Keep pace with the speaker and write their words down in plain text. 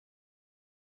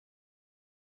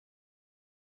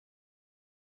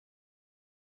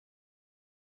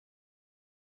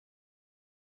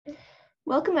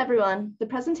Welcome everyone. The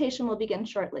presentation will begin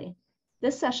shortly.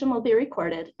 This session will be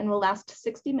recorded and will last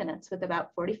 60 minutes with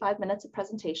about 45 minutes of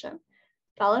presentation,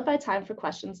 followed by time for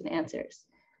questions and answers.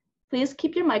 Please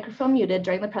keep your microphone muted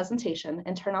during the presentation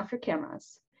and turn off your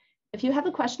cameras. If you have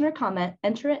a question or comment,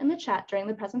 enter it in the chat during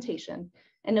the presentation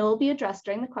and it will be addressed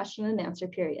during the question and answer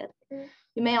period.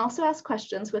 You may also ask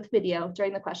questions with video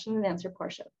during the question and answer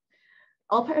portion.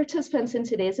 All participants in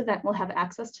today's event will have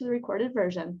access to the recorded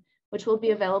version, which will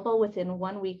be available within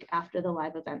 1 week after the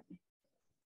live event.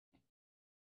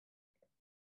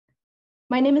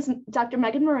 My name is Dr.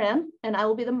 Megan Moran, and I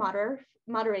will be the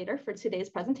moderator for today's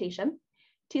presentation.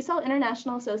 TESOL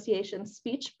International Association's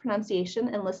Speech,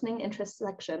 Pronunciation, and Listening Interest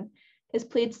section is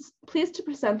pleased to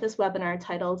present this webinar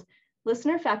titled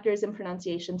Listener Factors in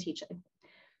Pronunciation Teaching.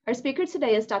 Our speaker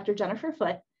today is Dr. Jennifer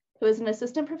Foote, who is an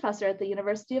assistant professor at the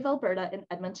University of Alberta in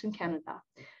Edmonton, Canada.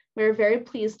 We are very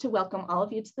pleased to welcome all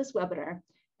of you to this webinar.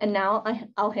 And now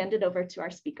I'll hand it over to our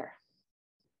speaker.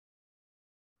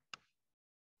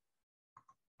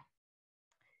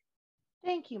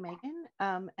 Thank you, Megan.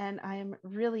 And I'm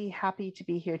really happy to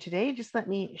be here today. Just let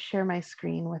me share my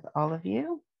screen with all of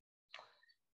you.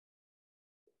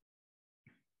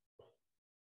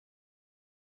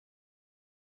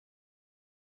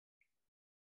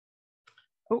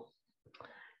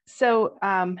 So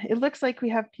it looks like we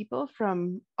have people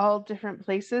from all different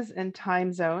places and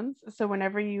time zones. So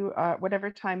whenever you, whatever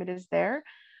time it is there,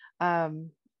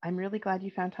 I'm really glad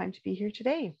you found time to be here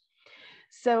today.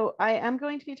 So I am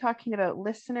going to be talking about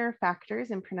listener factors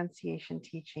in pronunciation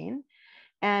teaching.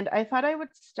 And I thought I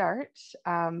would start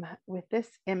with this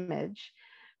image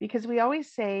because we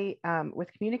always say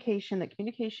with communication that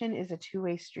communication is a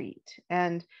two-way street.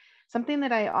 And something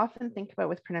that I often think about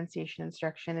with pronunciation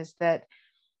instruction is that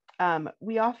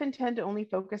we often tend to only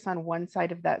focus on one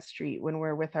side of that street when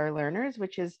we're with our learners,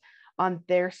 which is on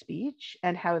their speech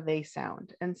and how they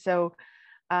sound. And so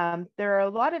there are a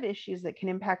lot of issues that can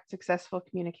impact successful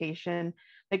communication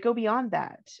that go beyond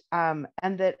that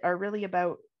and that are really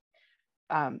about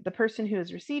the person who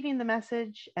is receiving the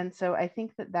message. And so I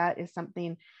think that that is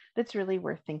something that's really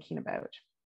worth thinking about.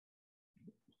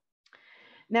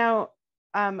 Now,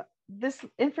 this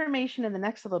information in the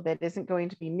next little bit isn't going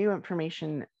to be new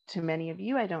information to many of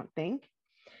you, I don't think.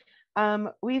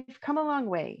 We've come a long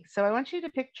way. So I want you to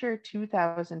picture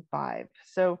 2005.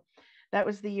 So that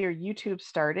was the year YouTube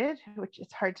started, which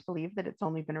it's hard to believe that it's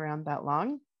only been around that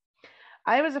long.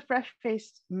 I was a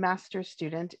fresh-faced master's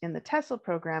student in the TESOL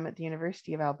program at the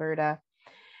University of Alberta.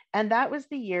 And that was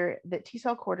the year that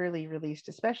TESOL Quarterly released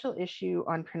a special issue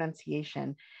on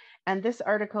pronunciation. And this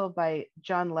article by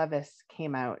John Levis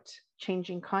came out,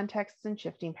 Changing Contexts and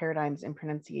Shifting Paradigms in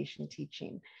Pronunciation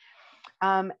Teaching.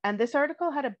 And this article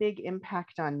had a big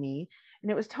impact on me. And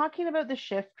it was talking about the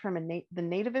shift from the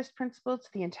nativist principle to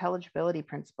the intelligibility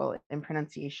principle in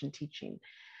pronunciation teaching.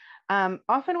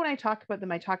 Often when I talk about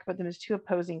them as two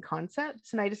opposing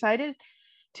concepts. And I decided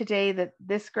today that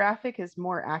this graphic is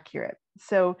more accurate.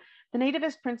 So the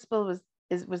nativist principle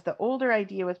was the older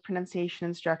idea with pronunciation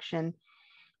instruction,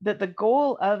 that the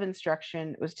goal of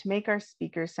instruction was to make our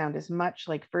speakers sound as much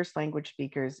like first language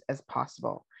speakers as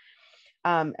possible.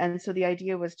 And so the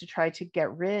idea was to try to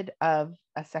get rid of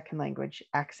a second language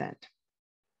accent.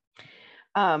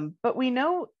 But we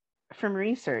know from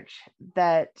research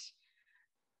that,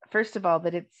 first of all,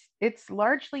 that it's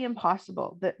largely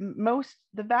impossible, that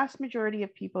the vast majority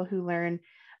of people who learn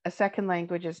a second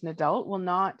language as an adult will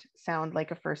not sound like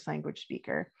a first language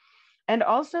speaker. And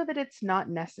also that it's not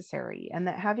necessary, and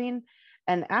that having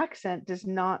an accent does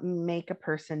not make a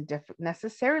person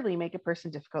necessarily make a person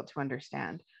difficult to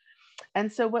understand.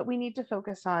 And so what we need to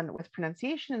focus on with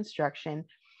pronunciation instruction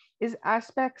is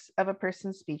aspects of a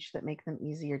person's speech that make them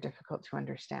easy or difficult to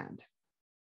understand.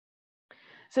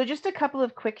 So just a couple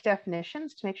of quick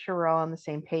definitions to make sure we're all on the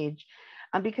same page,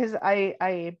 because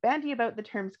I bandy about the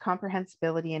terms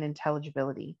comprehensibility and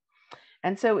intelligibility.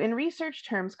 And so in research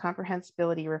terms,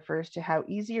 comprehensibility refers to how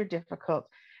easy or difficult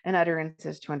an utterance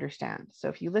is to understand. So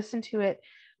if you listen to it,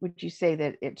 would you say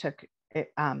that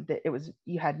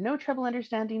you had no trouble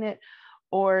understanding it,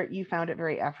 or you found it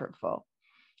very effortful?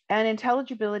 And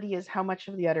intelligibility is how much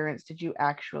of the utterance did you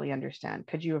actually understand?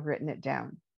 Could you have written it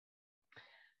down?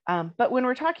 But when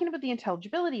we're talking about the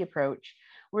intelligibility approach,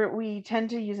 we tend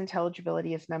to use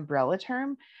intelligibility as an umbrella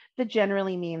term that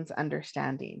generally means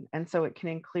understanding. And so it can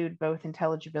include both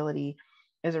intelligibility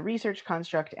as a research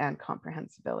construct and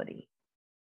comprehensibility.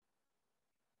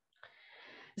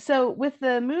 So with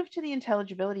the move to the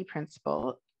intelligibility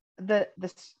principle, the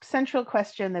central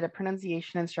question that a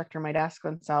pronunciation instructor might ask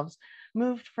themselves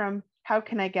moved from how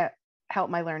can I help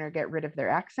my learner get rid of their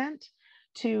accent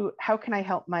to how can I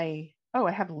help my, oh,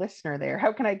 I have listener there.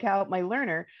 How can I help my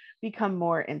learner become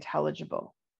more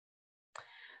intelligible?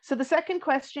 So the second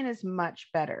question is much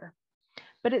better,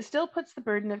 but it still puts the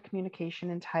burden of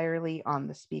communication entirely on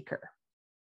the speaker.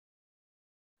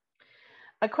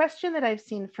 A question that I've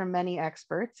seen from many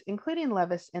experts, including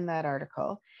Levis in that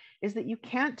article, is that you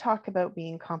can't talk about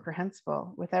being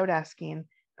comprehensible without asking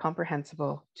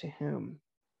comprehensible to whom.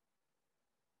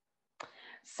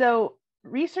 So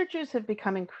researchers have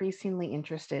become increasingly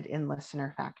interested in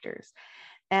listener factors.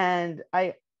 And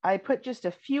I put just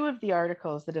a few of the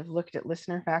articles that have looked at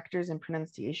listener factors in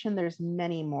pronunciation. There's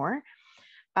many more.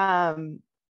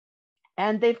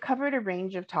 And they've covered a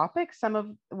range of topics, some of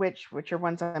which are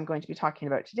ones I'm going to be talking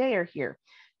about today are here.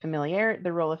 The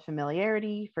role of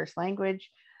familiarity, first language,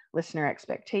 listener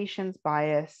expectations,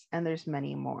 bias, and there's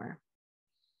many more.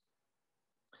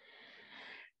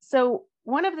 So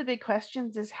one of the big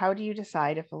questions is, how do you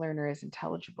decide if a learner is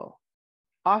intelligible?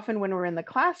 Often when we're in the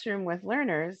classroom with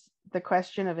learners, the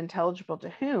question of intelligible to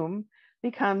whom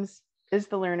becomes, is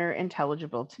the learner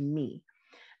intelligible to me?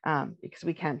 Because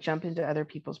we can't jump into other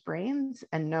people's brains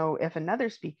and know if another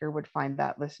speaker would find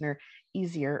that listener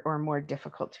easier or more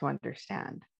difficult to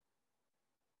understand.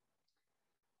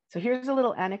 So here's a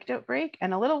little anecdote break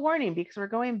and a little warning, because we're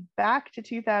going back to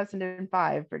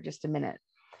 2005 for just a minute.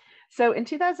 So in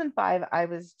 2005, I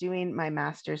was doing my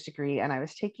master's degree and I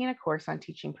was taking a course on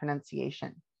teaching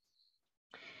pronunciation.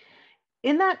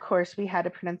 In that course, we had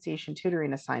a pronunciation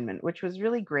tutoring assignment, which was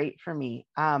really great for me.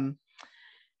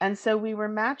 And so we were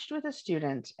matched with a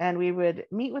student, and we would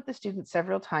meet with the student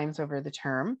several times over the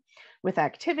term with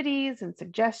activities and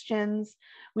suggestions.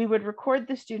 We would record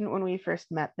the student when we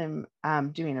first met them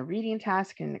doing a reading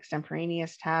task and an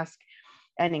extemporaneous task.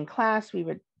 And in class, we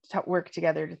would work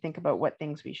together to think about what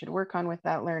things we should work on with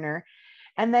that learner.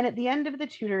 And then at the end of the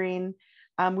tutoring,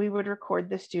 we would record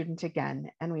the student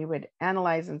again, and we would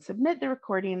analyze and submit the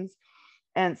recordings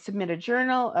and submit a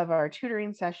journal of our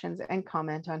tutoring sessions and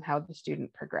comment on how the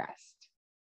student progressed.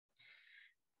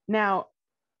 Now,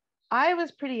 I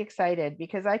was pretty excited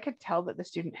because I could tell that the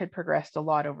student had progressed a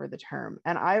lot over the term,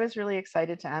 and I was really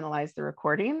excited to analyze the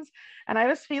recordings, and I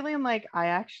was feeling like I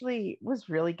actually was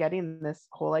really getting this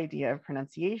whole idea of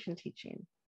pronunciation teaching.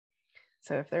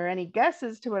 So if there are any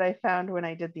guesses to what I found when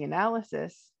I did the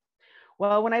analysis,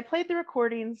 well, when I played the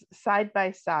recordings side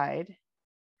by side,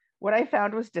 what I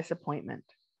found was disappointment.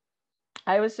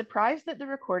 I was surprised that the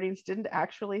recordings didn't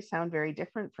actually sound very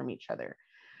different from each other,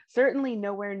 certainly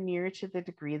nowhere near to the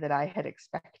degree that I had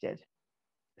expected.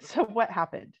 So what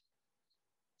happened?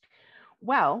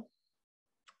 Well,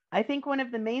 I think one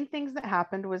of the main things that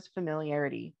happened was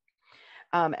familiarity.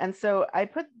 And so I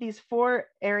put these 4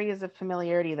 areas of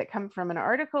familiarity that come from an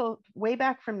article way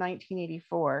back from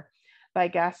 1984 by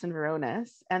Gass and Veronis,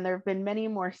 and there have been many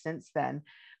more since then,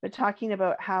 but talking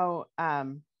about how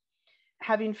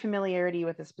having familiarity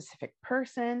with a specific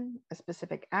person, a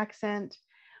specific accent,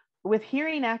 with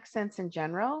hearing accents in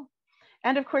general,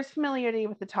 and of course, familiarity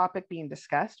with the topic being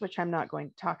discussed, which I'm not going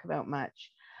to talk about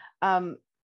much,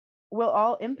 will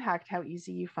all impact how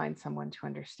easy you find someone to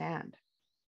understand.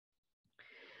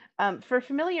 For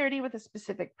familiarity with a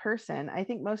specific person, I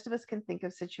think most of us can think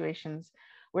of situations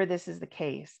where this is the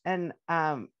case. And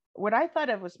what I thought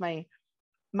of was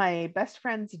my best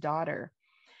friend's daughter.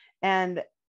 And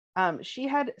she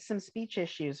had some speech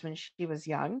issues when she was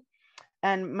young.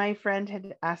 And my friend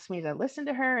had asked me to listen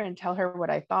to her and tell her what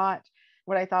I thought.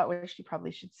 What I thought was she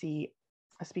probably should see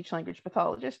a speech language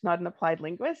pathologist, not an applied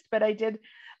linguist. But I did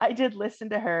listen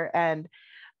to her. And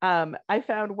I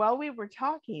found while we were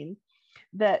talking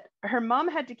that her mom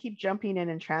had to keep jumping in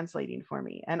and translating for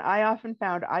me. And I often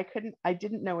found I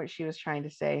didn't know what she was trying to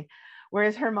say,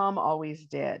 whereas her mom always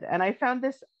did. And I found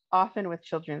this often with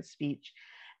children's speech.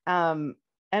 And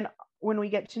when we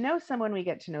get to know someone, we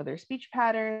get to know their speech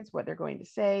patterns, what they're going to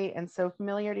say. And so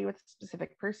familiarity with a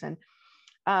specific person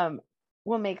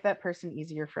will make that person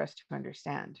easier for us to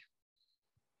understand.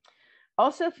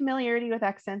 Also, familiarity with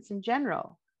accents in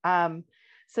general.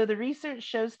 So the research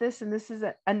shows this, and this is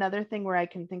another thing where I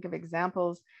can think of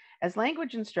examples. As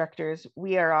language instructors,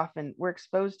 we're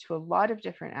exposed to a lot of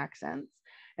different accents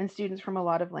and students from a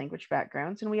lot of language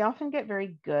backgrounds, and we often get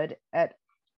very good at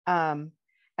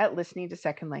listening to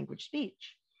second language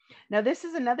speech. Now, this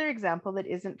is another example that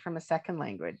isn't from a second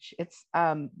language. It's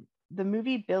the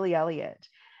movie Billy Elliot.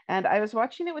 And I was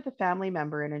watching it with a family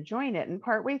member and enjoying it. And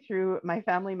partway through, my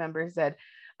family member said,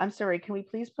 "I'm sorry, can we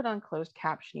please put on closed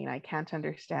captioning? I can't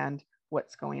understand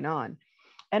what's going on."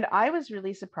 And I was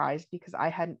really surprised because I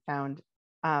hadn't found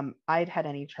I'd had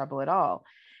any trouble at all.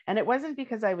 And it wasn't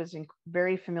because I was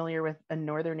very familiar with a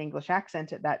Northern English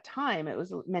accent at that time. It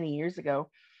was many years ago.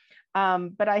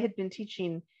 But I had been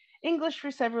teaching English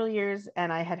for several years,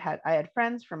 and I had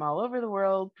friends from all over the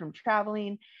world from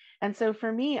traveling. And so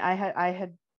for me,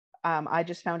 I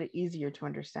just found it easier to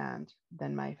understand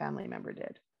than my family member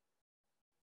did.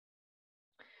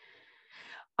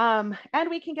 And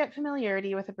we can get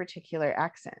familiarity with a particular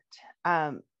accent.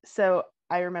 So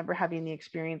I remember having the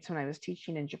experience when I was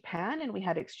teaching in Japan and we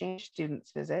had exchange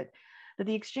students visit, that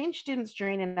the exchange students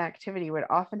during an activity would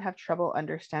often have trouble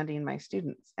understanding my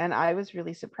students. And I was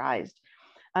really surprised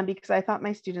because I thought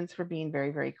my students were being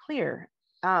very, very clear.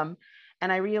 And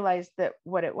I realized that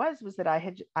what it was that I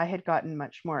had gotten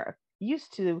much more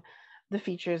used to the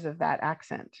features of that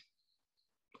accent.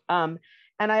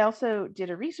 And I also did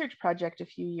a research project a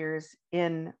few years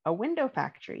in a window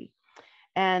factory.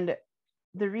 And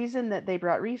the reason that they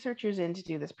brought researchers in to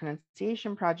do this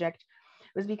pronunciation project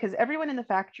was because everyone in the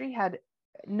factory had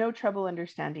no trouble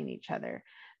understanding each other.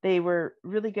 They were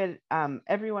really good.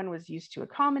 Everyone was used to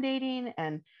accommodating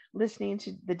and listening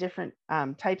to the different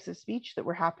types of speech that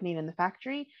were happening in the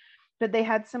factory. But they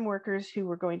had some workers who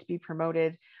were going to be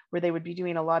promoted where they would be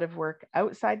doing a lot of work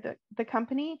outside the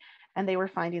company. And they were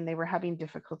finding they were having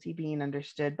difficulty being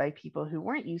understood by people who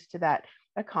weren't used to that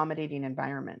accommodating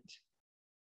environment.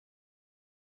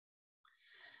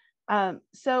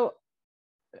 So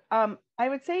I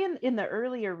would say in the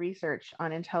earlier research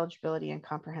on intelligibility and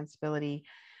comprehensibility,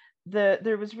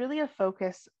 there was really a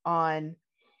focus on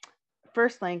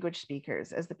first language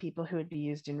speakers as the people who would be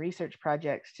used in research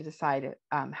projects to decide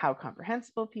how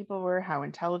comprehensible people were, how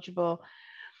intelligible.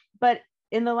 But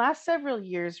in the last several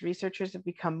years, researchers have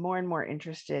become more and more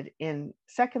interested in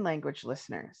second language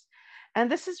listeners.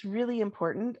 And this is really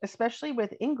important, especially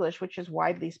with English, which is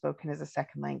widely spoken as a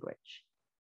second language.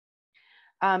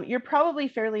 You're probably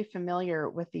fairly familiar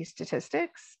with these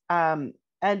statistics, and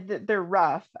they're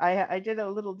rough. I did a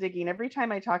little digging. Every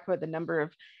time I talk about the number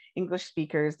of English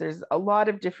speakers, there's a lot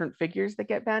of different figures that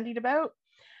get bandied about.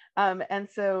 And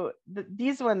so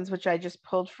these ones, which I just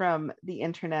pulled from the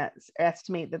internet,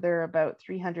 estimate that there are about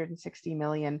 360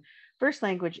 million first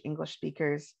language English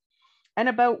speakers and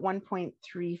about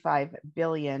 1.35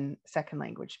 billion second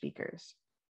language speakers.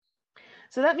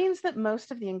 So that means that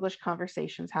most of the English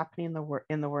conversations happening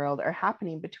in the world are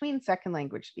happening between second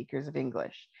language speakers of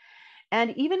English.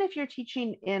 And even if you're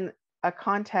teaching in a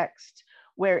context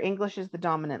where English is the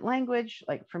dominant language,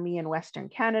 like for me in Western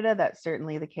Canada, that's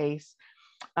certainly the case,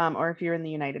 or if you're in the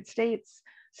United States,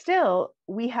 still,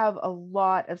 we have a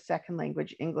lot of second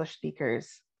language English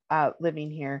speakers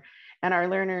living here. And our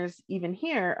learners, even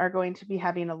here, are going to be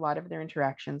having a lot of their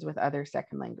interactions with other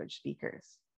second language speakers.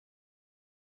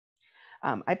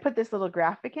 I put this little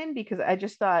graphic in because I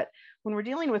just thought when we're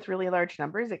dealing with really large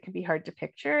numbers, it can be hard to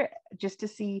picture just to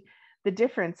see the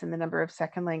difference in the number of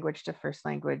second language to first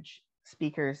language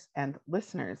speakers and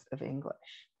listeners of English.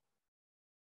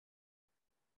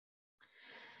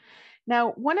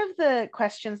 Now, one of the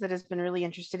questions that has been really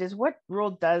interested is what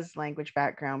role does language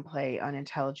background play on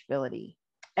intelligibility?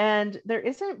 And there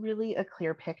isn't really a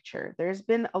clear picture. There's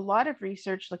been a lot of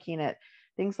research looking at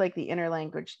things like the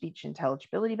interlanguage speech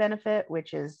intelligibility benefit,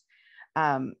 which is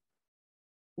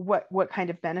what kind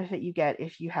of benefit you get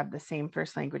if you have the same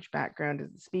first language background as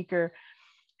the speaker,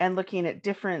 and looking at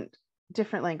different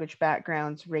language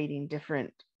backgrounds, rating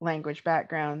different language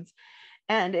backgrounds.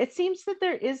 And it seems that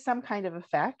there is some kind of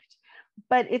effect,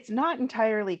 but it's not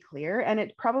entirely clear, and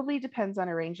it probably depends on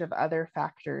a range of other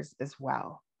factors as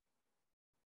well.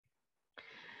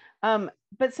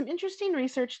 But some interesting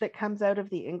research that comes out of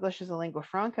the English as a lingua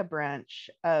franca branch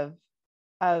of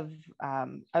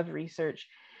research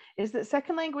is that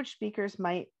second language speakers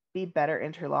might be better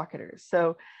interlocutors.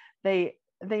 So they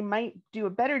might do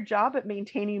a better job at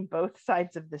maintaining both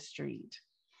sides of the street.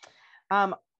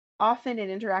 Often in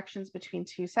interactions between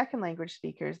two second language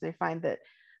speakers, they find that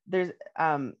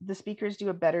the speakers do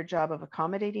a better job of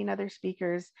accommodating other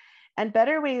speakers and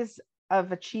better ways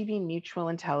of achieving mutual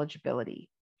intelligibility.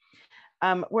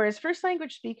 Whereas first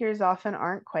language speakers often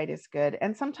aren't quite as good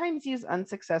and sometimes use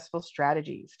unsuccessful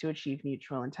strategies to achieve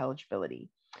mutual intelligibility.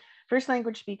 First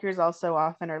language speakers also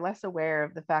often are less aware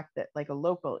of the fact that like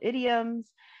local idioms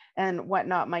and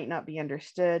whatnot might not be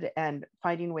understood, and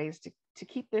finding ways to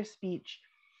keep their speech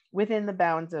within the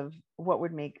bounds of what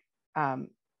would make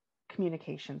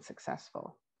communication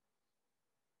successful.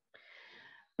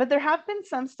 But there have been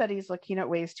some studies looking at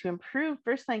ways to improve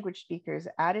first language speakers'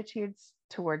 attitudes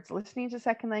towards listening to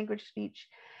second language speech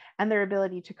and their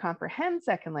ability to comprehend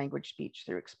second language speech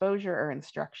through exposure or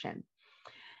instruction.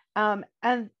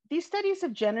 And these studies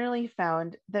have generally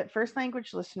found that first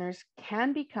language listeners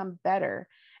can become better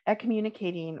at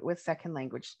communicating with second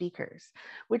language speakers,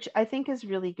 which I think is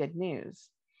really good news.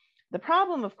 The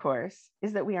problem, of course,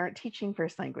 is that we aren't teaching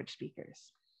first language speakers.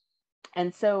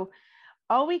 And so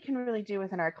all we can really do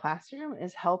within our classroom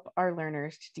is help our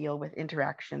learners to deal with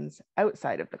interactions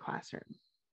outside of the classroom.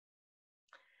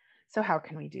 So how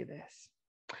can we do this?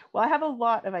 Well, I have a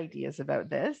lot of ideas about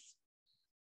this.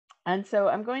 And so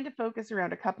I'm going to focus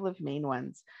around a couple of main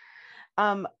ones.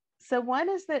 So one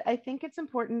is that I think it's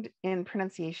important in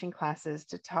pronunciation classes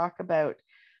to talk about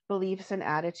beliefs and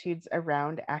attitudes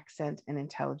around accent and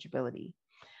intelligibility.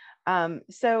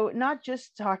 So not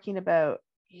just talking about,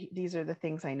 these are the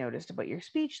things I noticed about your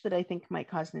speech that I think might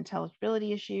cause an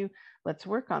intelligibility issue, let's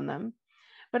work on them,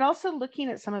 but also looking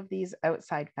at some of these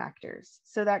outside factors.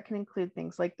 So that can include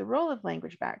things like the role of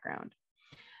language background,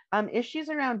 issues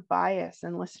around bias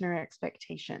and listener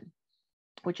expectation,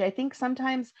 which I think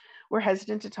sometimes we're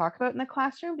hesitant to talk about in the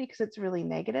classroom because it's really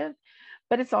negative,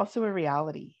 but it's also a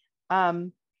reality.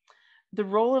 The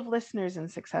role of listeners in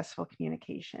successful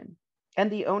communication,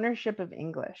 and the ownership of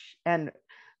English, and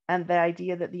the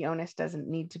idea that the onus doesn't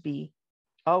need to be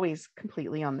always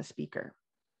completely on the speaker.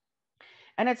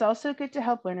 And it's also good to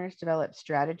help learners develop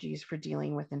strategies for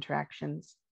dealing with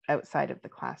interactions outside of the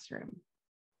classroom.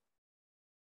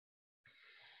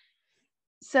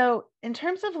 So in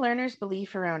terms of learners'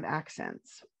 belief around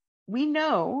accents, we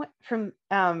know from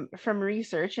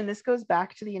research, and this goes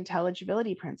back to the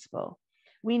intelligibility principle,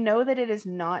 we know that it is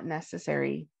not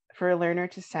necessary for a learner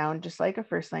to sound just like a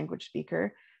first language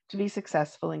speaker to be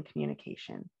successful in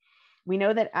communication. We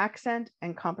know that accent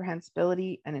and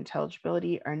comprehensibility and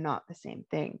intelligibility are not the same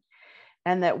thing.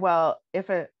 And that, well, if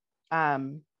a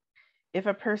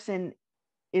person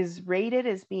is rated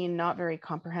as being not very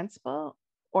comprehensible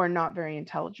or not very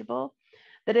intelligible,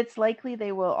 that it's likely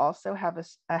they will also have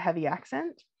a heavy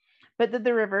accent, but that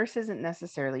the reverse isn't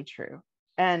necessarily true.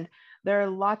 And there are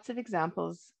lots of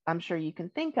examples I'm sure you can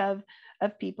think of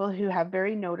people who have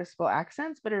very noticeable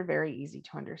accents, but are very easy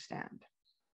to understand.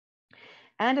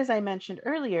 And as I mentioned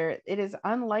earlier, it is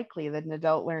unlikely that an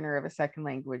adult learner of a second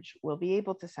language will be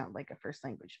able to sound like a first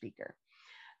language speaker.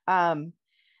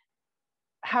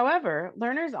 However,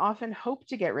 learners often hope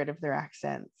to get rid of their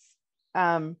accents.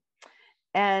 And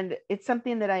it's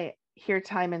something that I hear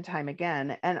time and time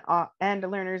again, and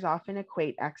learners often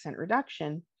equate accent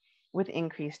reduction with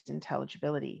increased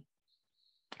intelligibility.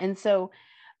 And so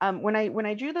when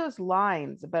I drew those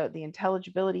lines about the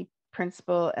intelligibility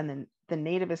principle and then the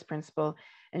nativist principle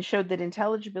and showed that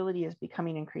intelligibility is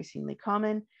becoming increasingly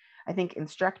common, I think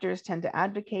instructors tend to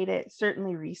advocate it.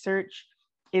 Certainly research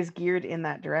is geared in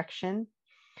that direction.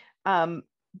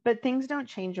 But things don't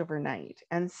change overnight.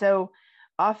 And so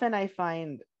often I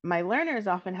find my learners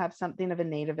often have something of a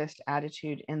nativist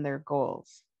attitude in their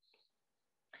goals.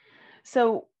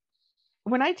 So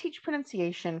when I teach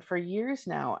pronunciation for years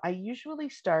now, I usually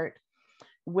start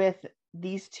with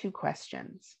these two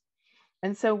questions.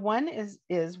 And so one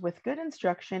is with good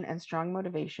instruction and strong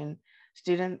motivation,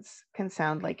 students can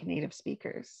sound like native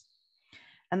speakers.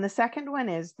 And the second one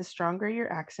is, the stronger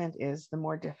your accent is, the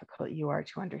more difficult you are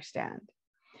to understand.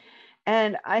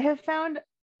 And I have found,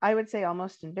 I would say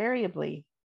almost invariably,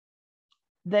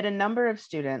 that a number of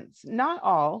students, not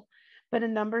all, but a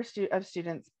number of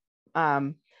students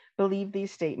believe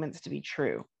these statements to be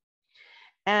true.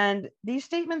 And these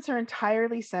statements are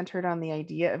entirely centered on the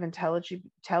idea of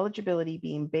intelligibility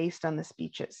being based on the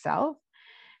speech itself,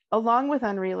 along with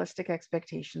unrealistic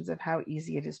expectations of how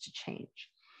easy it is to change.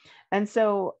 And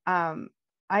so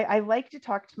I like to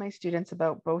talk to my students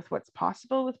about both what's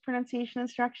possible with pronunciation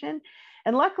instruction.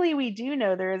 And luckily we do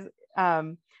know there is,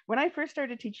 when I first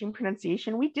started teaching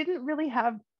pronunciation, we didn't really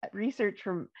have research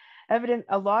from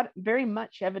very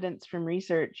much evidence from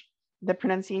research that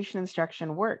pronunciation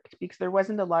instruction worked, because there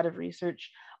wasn't a lot of research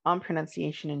on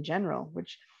pronunciation in general,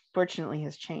 which fortunately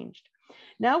has changed.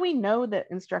 Now we know that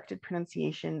instructed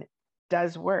pronunciation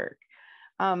does work,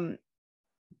 but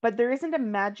there isn't a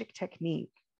magic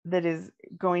technique that is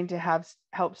going to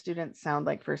help students sound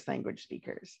like first language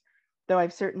speakers, though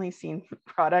I've certainly seen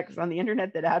products on the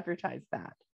internet that advertise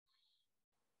that.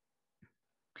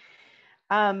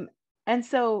 And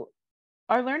so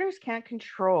our learners can't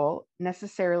control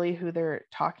necessarily who they're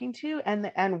talking to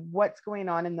and what's going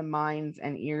on in the minds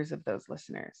and ears of those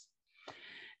listeners.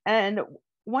 And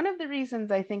one of the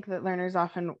reasons I think that learners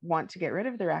often want to get rid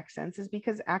of their accents is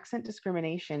because accent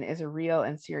discrimination is a real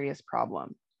and serious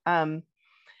problem.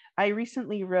 I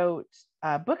recently wrote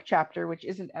a book chapter, which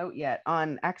isn't out yet,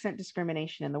 on accent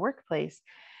discrimination in the workplace.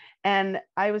 And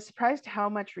I was surprised how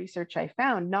much research I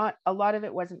found. Not a lot of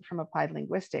it wasn't from applied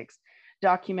linguistics,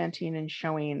 documenting and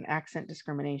showing accent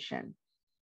discrimination.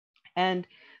 And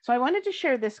so I wanted to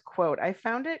share this quote. I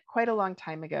found it quite a long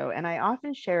time ago, and I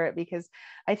often share it because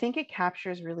I think it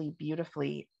captures really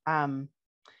beautifully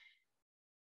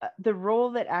the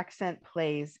role that accent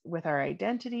plays with our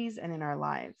identities and in our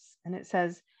lives. And it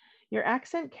says, your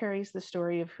accent carries the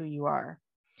story of who you are,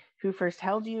 who first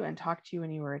held you and talked to you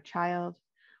when you were a child,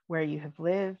 where you have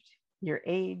lived, your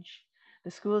age, the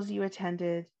schools you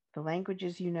attended, the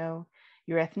languages you know,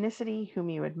 your ethnicity, whom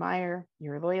you admire,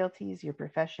 your loyalties, your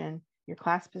profession, your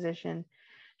class position.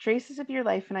 Traces of your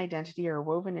life and identity are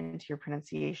woven into your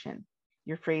pronunciation,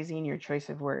 your phrasing, your choice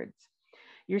of words.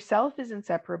 Yourself is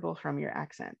inseparable from your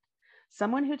accent.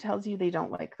 Someone who tells you they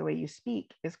don't like the way you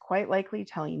speak is quite likely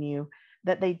telling you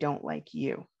that they don't like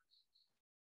you.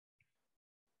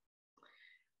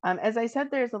 As I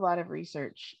said, there's a lot of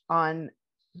research on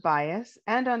bias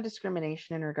and on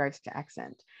discrimination in regards to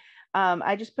accent.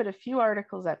 I just put a few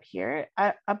articles up here.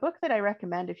 A book that I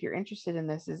recommend if you're interested in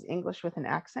this is English with an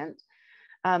Accent,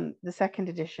 the second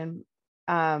edition,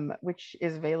 which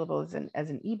is available as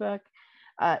an ebook.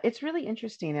 It's really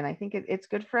interesting, and I think it's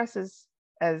good for us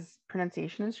as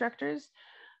pronunciation instructors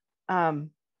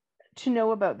to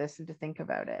know about this and to think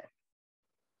about it.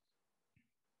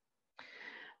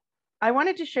 I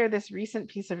wanted to share this recent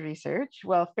piece of research,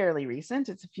 well, fairly recent,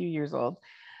 it's a few years old,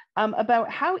 about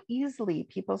how easily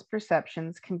people's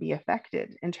perceptions can be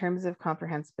affected in terms of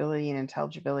comprehensibility and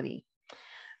intelligibility.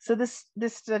 So this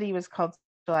study was called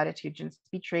Social Attitudes and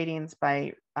Speech Ratings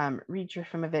by Reid,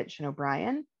 Trifimovich, and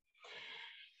O'Brien.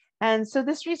 And so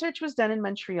this research was done in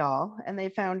Montreal, and they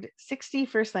found 60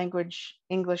 first language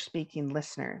English speaking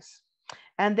listeners.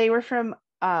 And they were from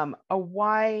a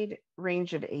wide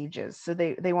range of ages. So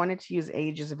they wanted to use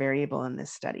age as a variable in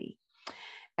this study.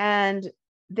 And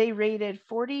they rated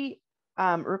 40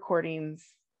 recordings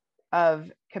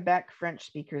of Quebec French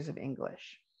speakers of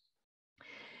English.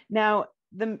 Now,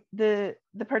 the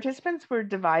participants were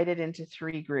divided into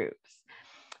 3 groups.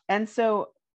 And so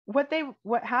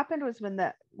what happened was when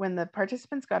the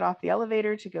participants got off the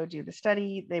elevator to go do the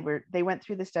study, they went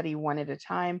through the study one at a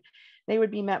time. They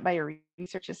would be met by a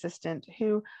research assistant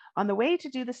who, on the way to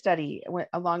do the study,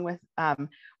 along with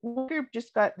one group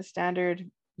just got the standard,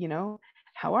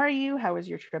 how are you? How was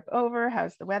your trip over?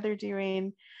 How's the weather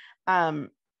doing? And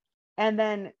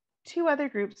then 2 other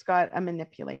groups got a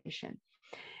manipulation.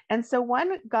 And so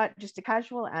one got just a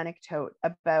casual anecdote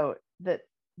about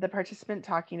the participant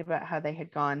talking about how they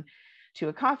had gone to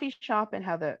a coffee shop and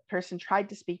how the person tried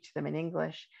to speak to them in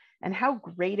English and how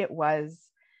great it was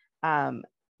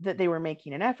that they were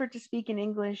making an effort to speak in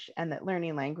English and that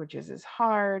learning languages is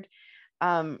hard.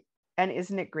 And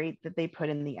isn't it great that they put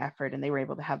in the effort and they were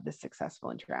able to have this successful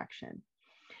interaction?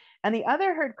 And the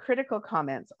other heard critical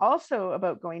comments also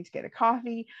about going to get a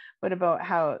coffee, but about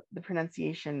how the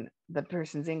pronunciation, the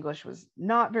person's English was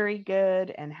not very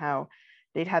good and how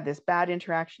they'd had this bad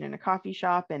interaction in a coffee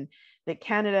shop and that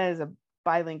Canada is a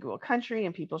bilingual country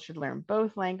and people should learn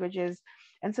both languages.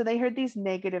 And so they heard these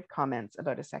negative comments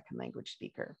about a second language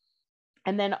speaker.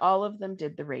 And then all of them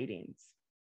did the ratings.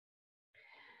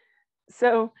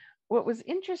 So what was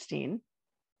interesting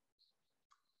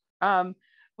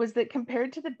was that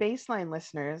compared to the baseline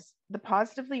listeners, the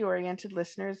positively oriented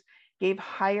listeners gave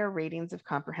higher ratings of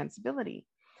comprehensibility.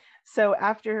 So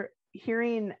after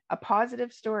hearing a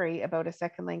positive story about a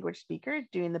second language speaker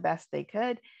doing the best they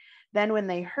could, then when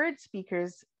they heard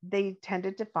speakers, they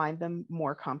tended to find them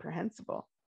more comprehensible.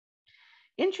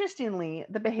 Interestingly,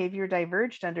 the behavior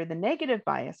diverged under the negative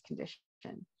bias condition.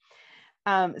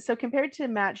 So compared to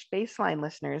matched baseline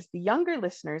listeners, the younger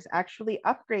listeners actually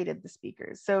upgraded the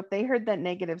speakers. So if they heard that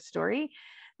negative story,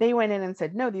 they went in and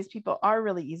said, no, these people are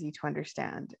really easy to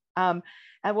understand. And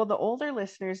well, the older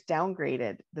listeners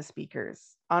downgraded the speakers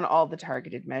on all the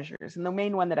targeted measures. And the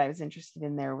main one that I was interested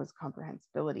in there was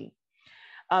comprehensibility.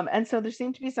 And so there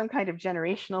seemed to be some kind of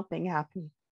generational thing happening.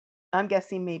 I'm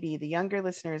guessing maybe the younger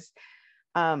listeners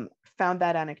found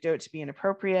that anecdote to be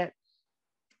inappropriate.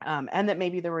 And that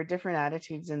maybe there were different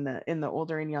attitudes in the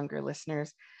older and younger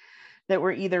listeners that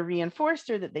were either reinforced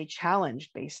or that they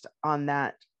challenged based on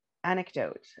that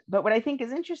anecdote. But what I think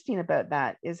is interesting about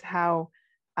that is how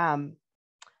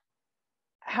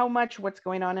much what's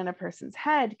going on in a person's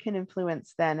head can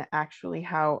influence then actually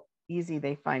how easy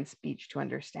they find speech to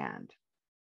understand.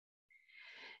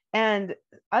 And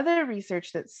other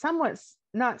research that's somewhat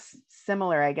not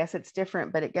similar, I guess it's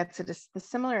different, but it gets at the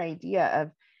similar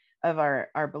idea of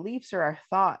our beliefs or our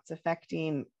thoughts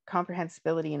affecting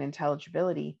comprehensibility and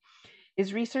intelligibility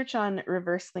is research on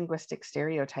reverse linguistic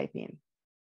stereotyping.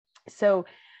 So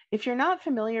if you're not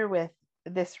familiar with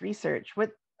this research,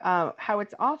 how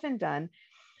it's often done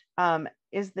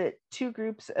is that two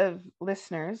groups of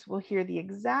listeners will hear the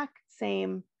exact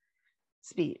same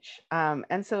speech.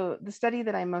 And so the study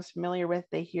that I'm most familiar with,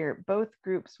 both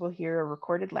groups will hear a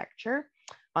recorded lecture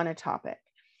on a topic.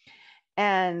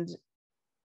 And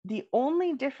the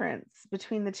only difference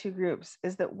between the two groups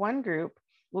is that one group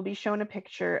will be shown a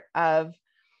picture of,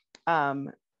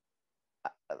 both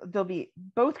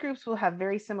groups will have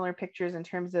very similar pictures in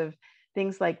terms of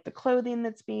things like the clothing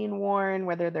that's being worn,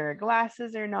 whether there are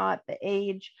glasses or not, the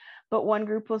age, but one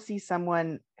group will see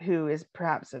someone who is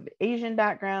perhaps of Asian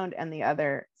background, and the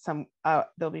other,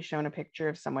 they'll be shown a picture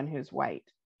of someone who's white.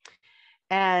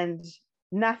 And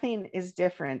nothing is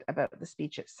different about the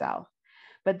speech itself.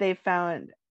 But they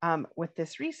found with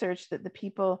this research that the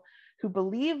people who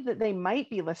believe that they might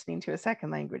be listening to a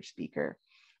second language speaker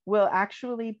will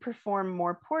actually perform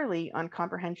more poorly on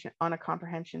a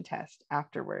comprehension test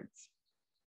afterwards.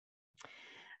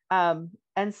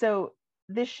 And so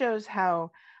this shows how,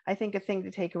 I think a thing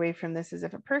to take away from this is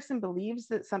if a person believes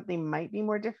that something might be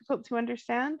more difficult to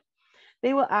understand,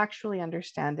 they will actually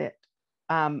understand it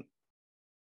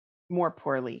more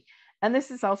poorly. And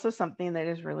this is also something that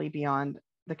is really beyond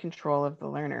the control of the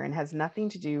learner and has nothing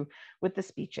to do with the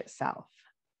speech itself.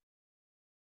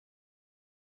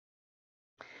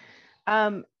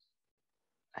 I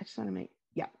just want to make,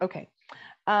 yeah, okay.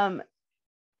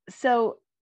 So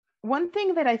one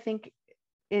thing that I think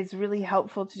is really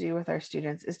helpful to do with our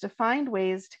students is to find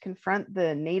ways to confront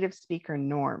the native speaker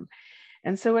norm.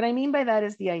 And so what I mean by that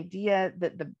is the idea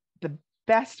that the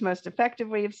best, most effective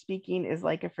way of speaking is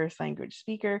like a first language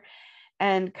speaker,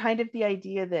 and kind of the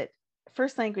idea that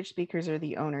first language speakers are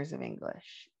the owners of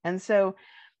English. And so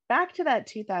back to that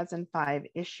 2005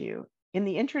 issue, in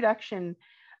the introduction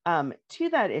to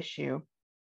that issue,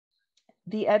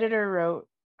 the editor wrote,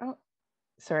 oh,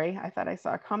 sorry, I thought I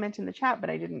saw a comment in the chat, but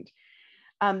I didn't,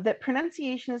 that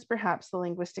pronunciation is perhaps the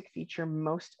linguistic feature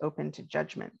most open to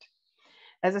judgment.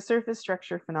 As a surface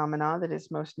structure phenomena that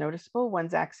is most noticeable,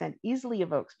 one's accent easily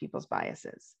evokes people's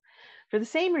biases. For the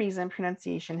same reason,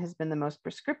 pronunciation has been the most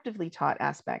prescriptively taught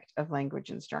aspect of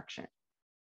language instruction.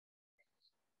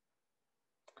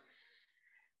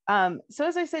 So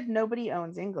as I said, nobody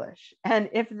owns English. And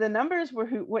if the numbers were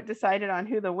what decided on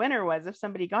who the winner was, if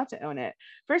somebody got to own it,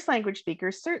 first language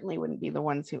speakers certainly wouldn't be the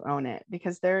ones who own it,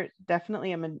 because they're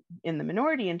definitely in the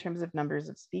minority in terms of numbers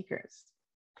of speakers.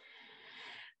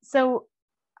 So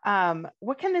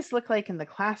what can this look like in the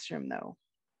classroom though?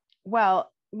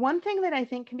 Well, one thing that I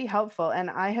think can be helpful, and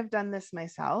I have done this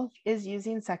myself, is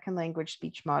using second language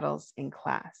speech models in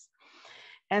class.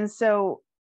 And so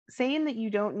saying that you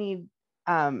don't need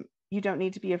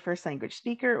to be a first language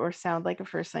speaker or sound like a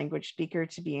first language speaker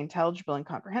to be intelligible and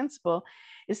comprehensible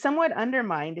is somewhat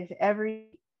undermined if every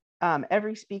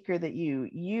speaker that you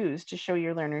use to show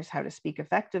your learners how to speak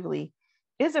effectively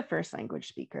is a first language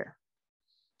speaker.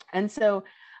 And so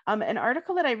an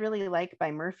article that I really like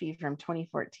by Murphy from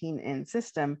 2014 in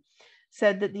System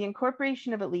said that the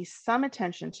incorporation of at least some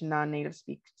attention to non-native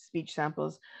speech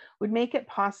samples would make it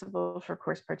possible for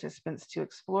course participants to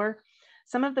explore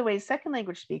some of the ways second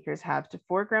language speakers have to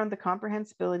foreground the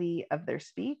comprehensibility of their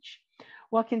speech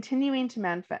while continuing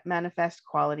to manifest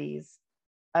qualities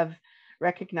of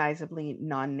recognizably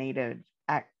non-native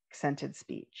accented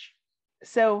speech.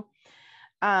 So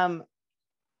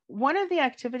one of the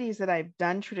activities that I've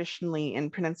done traditionally in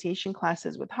pronunciation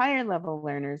classes with higher level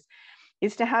learners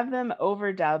is to have them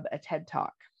overdub a TED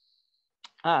Talk.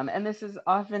 And this is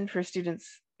often for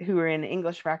students who are in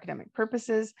English for academic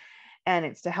purposes, and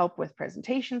it's to help with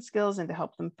presentation skills and to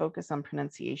help them focus on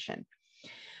pronunciation.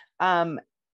 And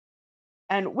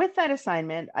with that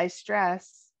assignment,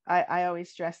 I always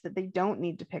stress that they don't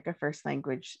need to pick a first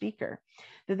language speaker,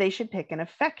 that they should pick an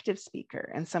effective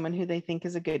speaker and someone who they think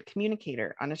is a good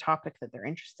communicator on a topic that they're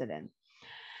interested in.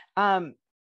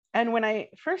 And when I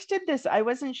first did this, I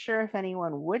wasn't sure if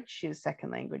anyone would choose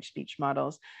second language speech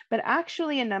models, but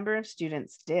actually a number of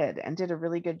students did and did a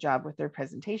really good job with their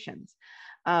presentations.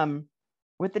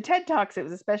 With the TED Talks, it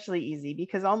was especially easy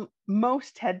because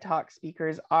most TED Talk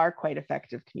speakers are quite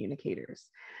effective communicators.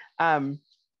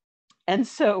 And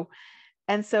so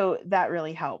that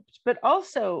really helped. But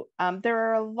also, there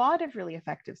are a lot of really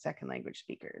effective second language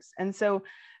speakers. And so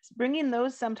bringing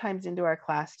those sometimes into our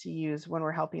class to use when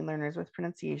we're helping learners with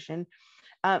pronunciation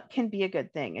can be a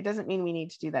good thing. It doesn't mean we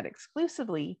need to do that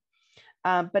exclusively,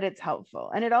 but it's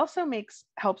helpful. And it also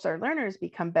helps our learners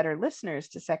become better listeners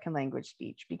to second language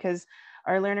speech, because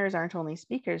our learners aren't only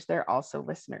speakers, they're also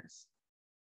listeners.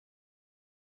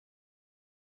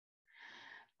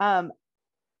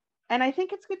 And I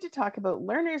think it's good to talk about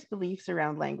learners' beliefs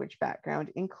around language background,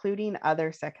 including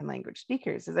other second language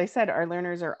speakers. As I said, our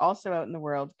learners are also out in the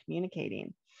world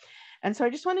communicating. And so I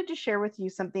just wanted to share with you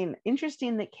something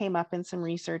interesting that came up in some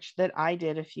research that I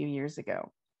did a few years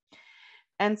ago.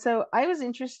 And so I was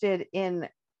interested in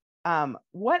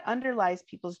what underlies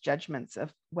people's judgments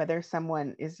of whether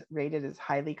someone is rated as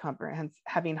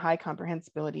having high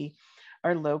comprehensibility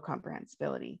or low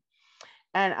comprehensibility.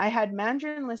 And I had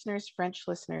Mandarin listeners, French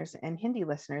listeners, and Hindi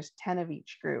listeners, 10 of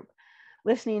each group,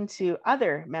 listening to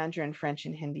other Mandarin, French,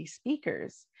 and Hindi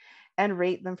speakers and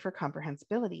rate them for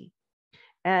comprehensibility.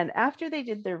 And after they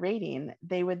did their rating,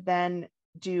 they would then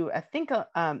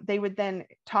they would then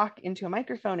talk into a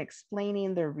microphone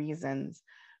explaining their reasons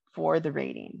for the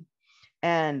rating.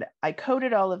 And I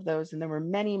coded all of those, and there were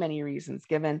many, many reasons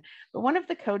given. But one of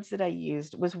the codes that I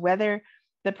used was whether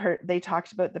they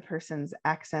talked about the person's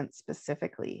accent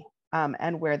specifically,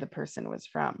 and where the person was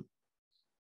from.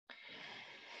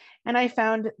 And I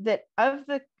found that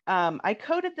I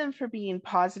coded them for being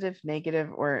positive,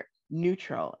 negative, or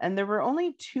neutral. And there were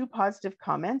only 2 positive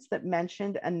comments that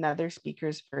mentioned another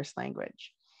speaker's first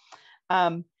language.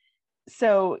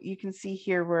 So you can see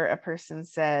here where a person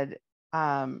said,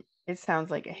 it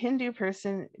sounds like a Hindu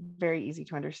person, very easy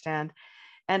to understand.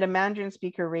 And a Mandarin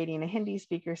speaker rating a Hindi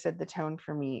speaker said the tone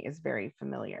for me is very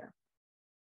familiar.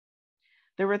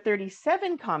 There were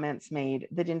 37 comments made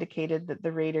that indicated that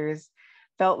the raters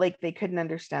felt like they couldn't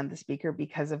understand the speaker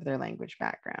because of their language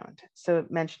background. So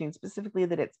mentioning specifically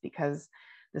that it's because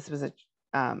this was a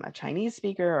Chinese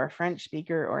speaker or a French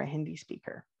speaker or a Hindi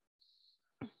speaker.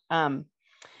 And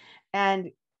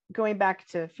going back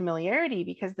to familiarity,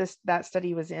 because that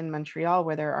study was in Montreal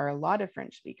where there are a lot of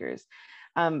French speakers,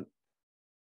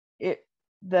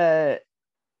 the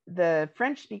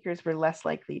French speakers were less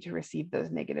likely to receive those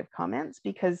negative comments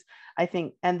because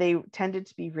and they tended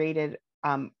to be rated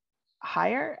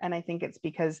higher. And I think it's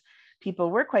because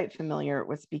people were quite familiar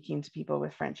with speaking to people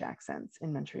with French accents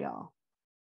in Montreal.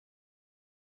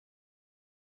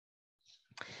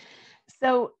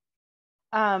 So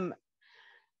I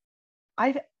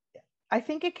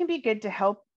think it can be good to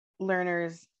help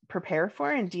learners prepare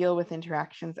for and deal with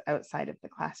interactions outside of the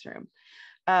classroom.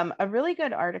 A really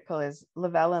good article is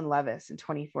Levis and Levis in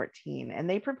 2014, and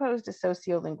they proposed a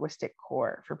sociolinguistic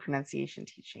core for pronunciation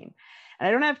teaching. And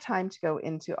I don't have time to go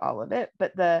into all of it,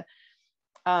 but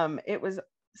it was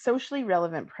socially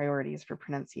relevant priorities for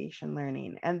pronunciation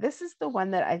learning. And this is the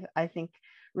one that I think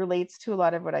relates to a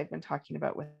lot of what I've been talking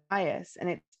about with bias, and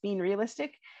it's being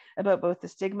realistic about both the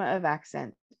stigma of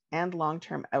accent and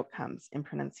long-term outcomes in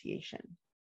pronunciation.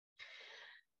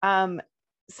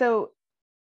 So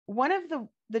one of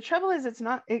the trouble is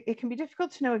it can be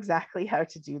difficult to know exactly how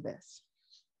to do this.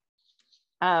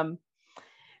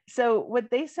 So what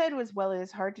they said was, well, it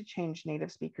is hard to change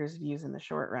native speakers' views in the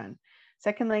short run.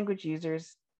 Second language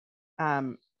users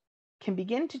can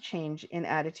begin to change in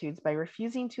attitudes by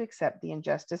refusing to accept the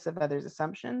injustice of others'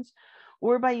 assumptions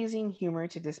or by using humor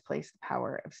to displace the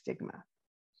power of stigma.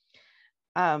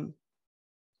 Oh,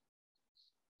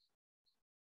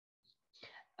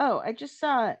 I just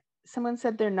saw someone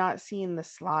said they're not seeing the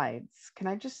slides. Can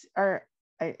I just,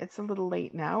 it's a little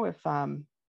late now if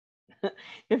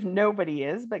if nobody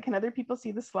is, but can other people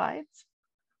see the slides?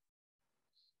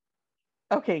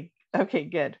 Okay,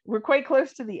 good. We're quite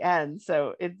close to the end,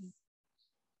 so it's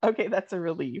okay. That's a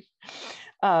relief.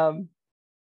 So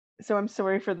I'm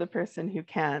sorry for the person who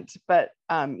can't, but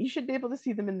you should be able to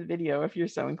see them in the video if you're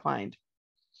so inclined.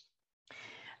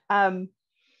 And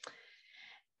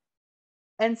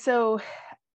so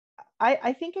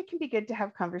I think it can be good to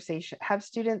have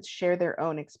students share their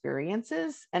own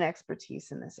experiences and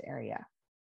expertise in this area.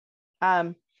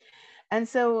 And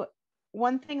so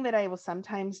one thing that I will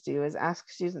sometimes do is ask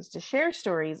students to share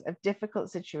stories of difficult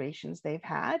situations they've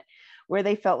had where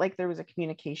they felt like there was a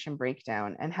communication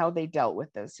breakdown and how they dealt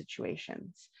with those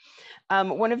situations.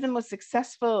 One of the most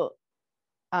successful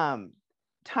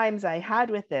times I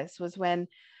had with this was when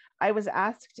I was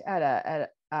asked at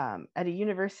a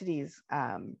university's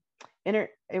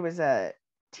it was a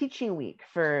teaching week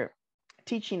for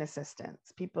teaching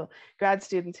assistants, grad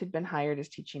students who'd been hired as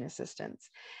teaching assistants.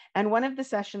 And one of the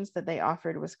sessions that they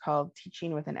offered was called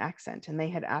Teaching with an Accent, and they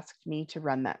had asked me to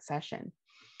run that session.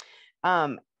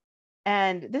 And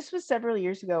this was several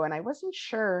years ago, and I wasn't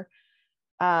sure.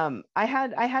 I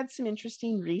had some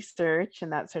interesting research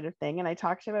and that sort of thing, and I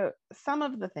talked about some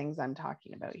of the things I'm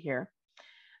talking about here.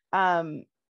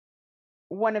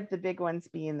 One of the big ones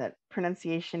being that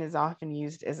pronunciation is often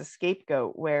used as a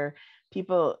scapegoat, where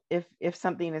people, if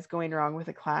something is going wrong with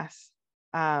a class,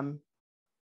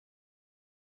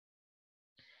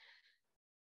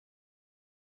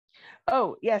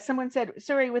 Oh, yeah, someone said,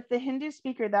 sorry, with the Hindu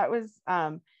speaker, that was,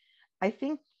 I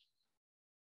think,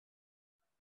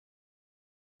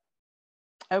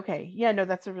 okay, yeah, no,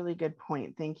 that's a really good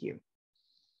point. Thank you.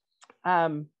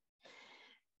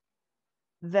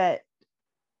 That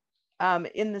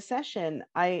in the session,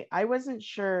 I wasn't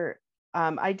sure.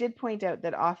 I did point out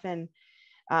that often,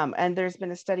 and there's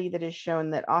been a study that has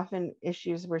shown that often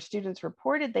issues where students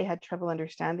reported they had trouble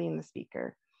understanding the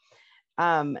speaker,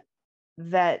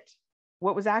 that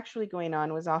what was actually going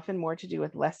on was often more to do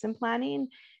with lesson planning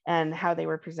and how they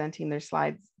were presenting their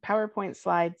slides, PowerPoint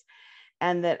slides,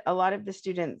 and that a lot of the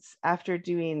students, after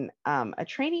doing a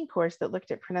training course that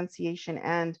looked at pronunciation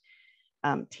and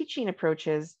teaching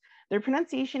approaches, their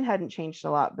pronunciation hadn't changed a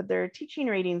lot, but their teaching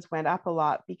ratings went up a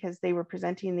lot because they were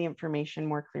presenting the information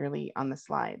more clearly on the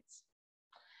slides.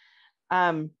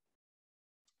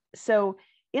 So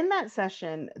in that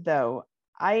session, though,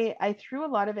 I threw a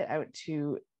lot of it out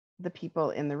to the people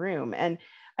in the room, and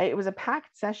it was a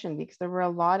packed session because there were a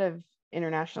lot of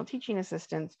international teaching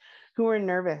assistants who were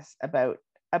nervous about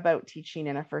teaching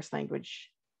in a first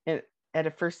language at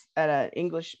an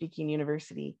English speaking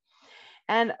university.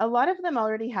 And a lot of them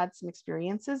already had some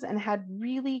experiences and had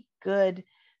really good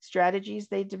strategies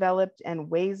they developed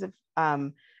and ways of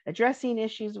addressing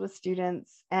issues with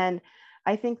students. And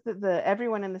I think that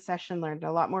everyone in the session learned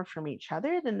a lot more from each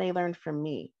other than they learned from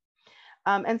me.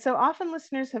 And so often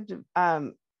listeners have,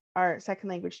 our second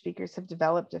language speakers have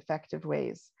developed effective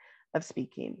ways of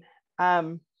speaking.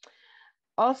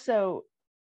 Also,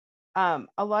 a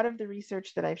lot of the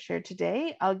research that I've shared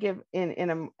today, I'll give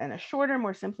in a shorter,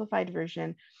 more simplified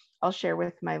version, I'll share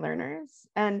with my learners.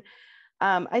 And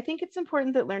I think it's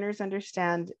important that learners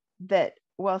understand that,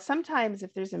 well, sometimes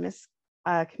if there's a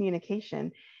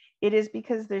miscommunication, it is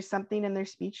because there's something in their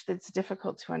speech that's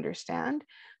difficult to understand,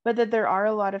 but that there are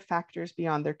a lot of factors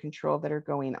beyond their control that are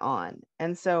going on.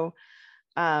 And so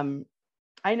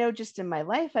I know just in my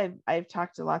life, I've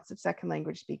talked to lots of second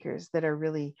language speakers that are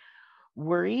really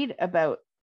worried about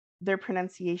their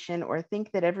pronunciation or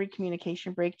think that every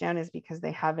communication breakdown is because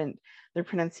their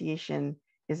pronunciation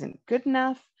isn't good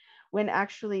enough, when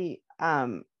actually,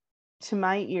 to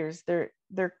my ears, their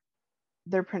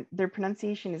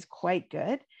pronunciation is quite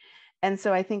good. And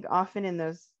so I think often in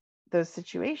those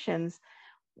situations,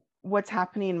 what's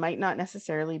happening might not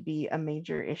necessarily be a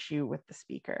major issue with the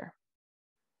speaker.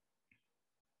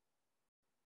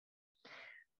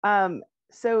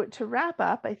 So to wrap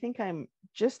up, I think I'm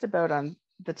just about on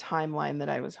the timeline that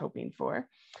I was hoping for.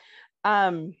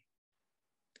 At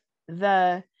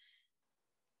the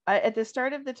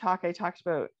start of the talk, I talked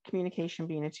about communication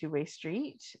being a two-way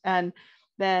street. And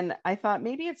then I thought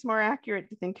maybe it's more accurate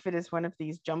to think of it as one of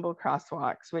these jumbo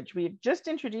crosswalks, which we've just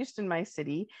introduced in my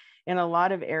city in a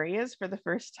lot of areas for the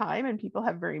first time, and people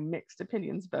have very mixed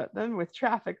opinions about them with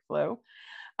traffic flow.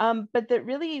 But that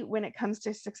really, when it comes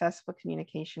to successful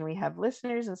communication, we have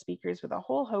listeners and speakers with a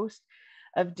whole host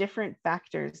of different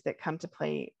factors that come to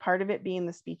play, part of it being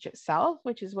the speech itself,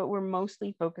 which is what we're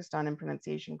mostly focused on in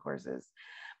pronunciation courses,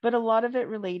 but a lot of it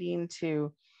relating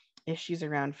to issues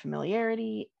around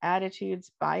familiarity,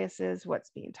 attitudes, biases,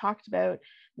 what's being talked about,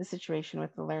 the situation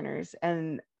with the learners,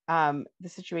 and the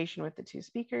situation with the two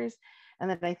speakers. And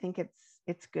then I think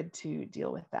it's good to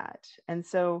deal with that. And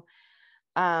so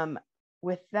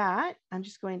with that, I'm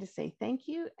just going to say thank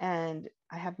you. And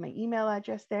I have my email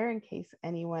address there in case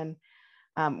anyone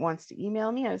wants to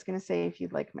email me. I was going to say, if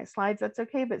you'd like my slides, that's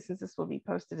okay. But since this will be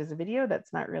posted as a video,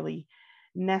 that's not really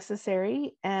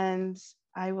necessary. And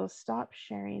I will stop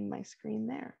sharing my screen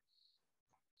there.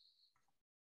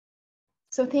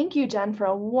 So thank you, Jen, for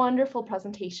a wonderful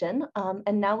presentation.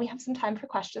 And now we have some time for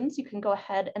questions. You can go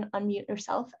ahead and unmute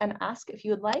yourself and ask if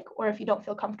you would like, or if you don't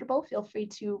feel comfortable, feel free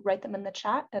to write them in the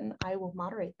chat and I will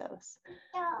moderate those.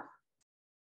 Yeah.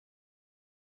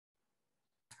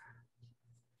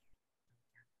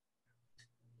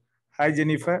 Hi,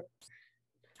 Jennifer.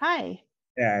 Hi.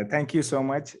 Yeah, thank you so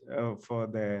much for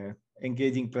the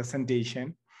engaging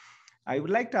presentation. I would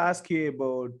like to ask you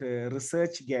about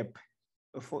research gap.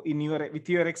 With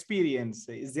your experience,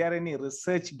 is there any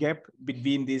research gap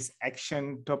between this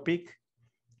action topic?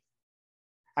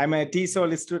 I'm a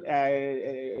TESOL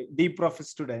D-Prof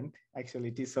student, actually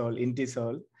in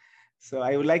TESOL. So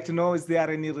I would like to know, is there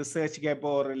any research gap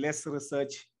or less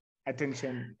research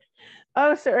attention?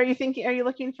 Oh, so are you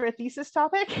looking for a thesis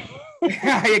topic?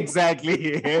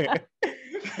 Exactly. I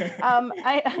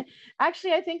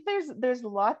think there's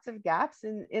lots of gaps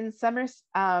in some.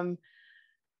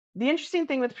 The interesting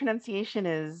thing with pronunciation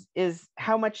is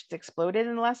how much it's exploded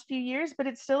in the last few years, but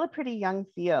it's still a pretty young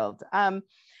field.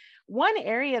 One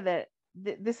area that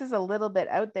this is a little bit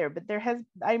out there, but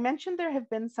I mentioned there have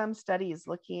been some studies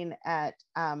looking at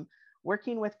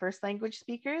working with first language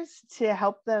speakers to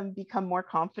help them become more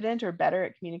confident or better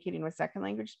at communicating with second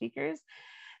language speakers.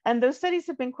 And those studies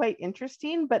have been quite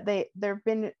interesting, but there have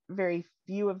been very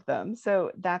few of them.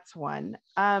 So that's one.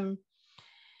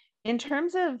 In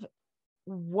terms of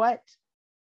what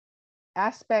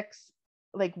aspects,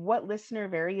 like what listener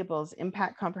variables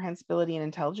impact comprehensibility and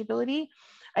intelligibility,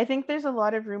 I think there's a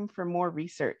lot of room for more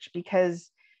research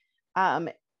because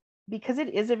it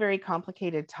is a very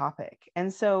complicated topic.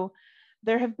 And so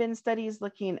there have been studies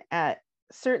looking at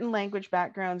certain language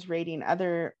backgrounds rating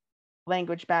other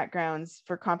language backgrounds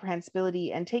for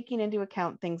comprehensibility and taking into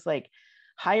account things like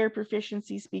higher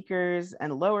proficiency speakers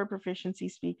and lower proficiency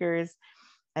speakers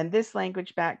and this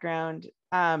language background.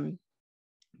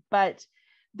 But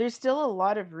there's still a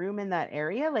lot of room in that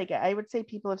area. Like I would say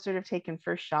people have sort of taken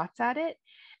first shots at it.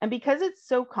 And because it's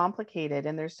so complicated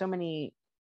and there's so many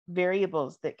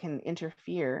variables that can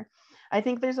interfere, I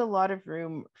think there's a lot of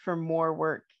room for more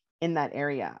work in that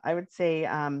area. I would say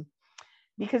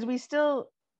because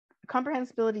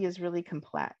comprehensibility is really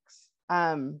complex.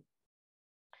 And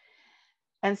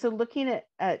so looking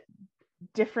at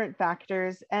different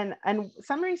factors and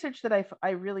some research that I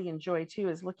really enjoy too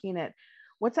is looking at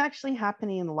what's actually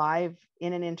happening live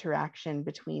in an interaction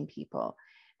between people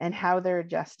and how they're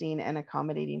adjusting and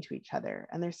accommodating to each other.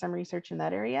 And there's some research in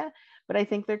that area, but I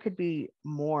think there could be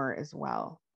more as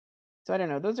well. So I don't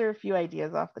know, those are a few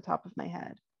ideas off the top of my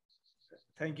head.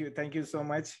 Thank you. Thank you so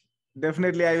much.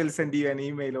 Definitely, I will send you an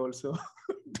email also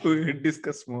to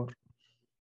discuss more.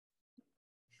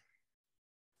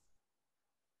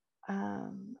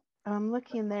 I'm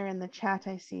looking there in the chat,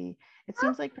 I see. It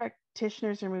seems like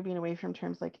practitioners are moving away from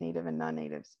terms like native and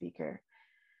non-native speaker.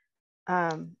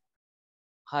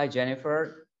 Hi,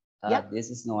 Jennifer. Yep. This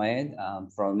is Noed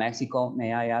from Mexico.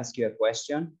 May I ask you a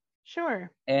question?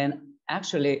 Sure. And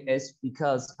actually, it's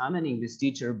because I'm an English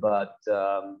teacher, but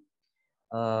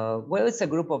well, it's a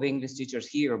group of English teachers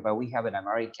here, but we have an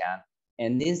American.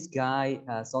 And this guy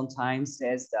sometimes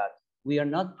says that we are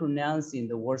not pronouncing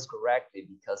the words correctly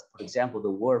because, for example, the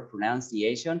word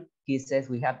pronunciation, he says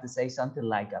we have to say something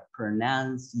like a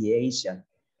pronunciation.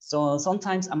 So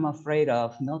sometimes I'm afraid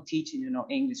of not teaching,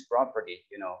 English properly,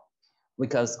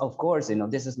 because of course,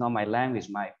 this is not my language.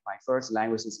 My first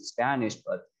language is Spanish,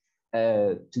 but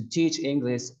to teach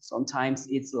English, sometimes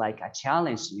it's like a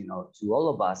challenge, to all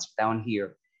of us down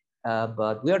here.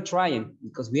 But we are trying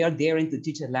because we are daring to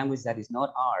teach a language that is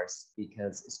not ours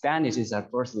because Spanish is our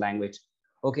first language.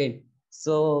 Okay,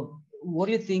 so what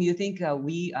do you think? You think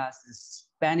we as a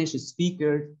Spanish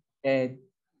speaker,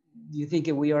 do you think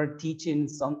we are teaching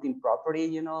something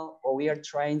properly, or we are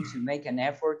trying to make an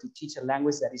effort to teach a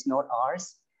language that is not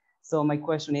ours? So my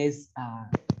question is,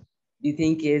 do you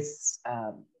think it's,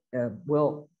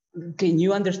 well, can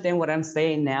you understand what I'm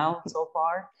saying now so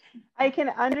far? I think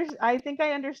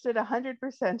I understood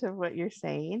 100% of what you're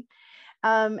saying.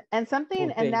 And something,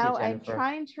 Well, and now I'm Jennifer.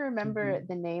 trying to remember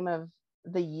the name of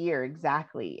the year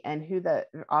exactly and who the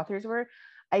authors were.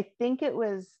 I think it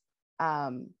was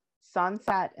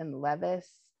Sonsat and Levis,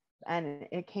 and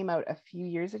it came out a few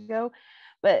years ago,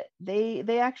 but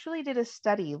they actually did a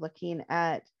study looking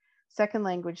at second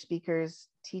language speakers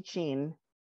teaching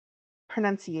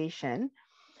pronunciation.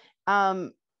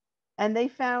 And they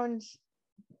found,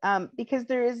 because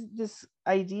there is this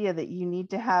idea that you need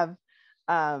to have,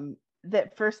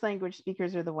 that first language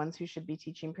speakers are the ones who should be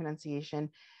teaching pronunciation.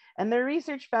 And their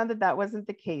research found that that wasn't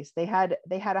the case. They had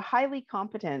a highly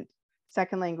competent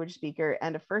second language speaker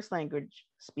and a first language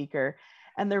speaker,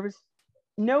 and there was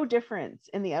no difference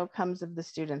in the outcomes of the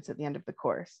students at the end of the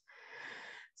course.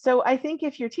 So I think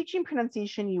if you're teaching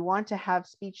pronunciation, you want to have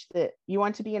speech that you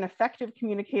want to be an effective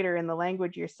communicator in the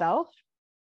language yourself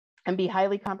and be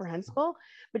highly comprehensible.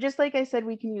 But just like I said,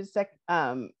 we can use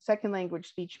second language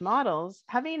speech models.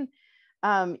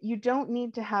 You don't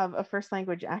need to have a first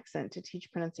language accent to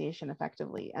teach pronunciation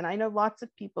effectively. And I know lots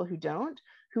of people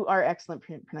who are excellent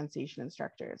pronunciation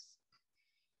instructors.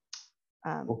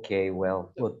 Okay,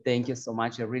 well, thank you so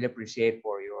much. I really appreciate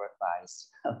for your advice.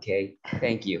 Okay,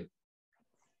 thank you.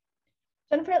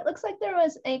 Jennifer, it looks like there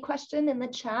was a question in the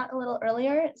chat a little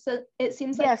earlier. So it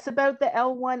seems like— Yes, about the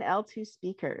L1, L2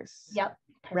 speakers. Yep.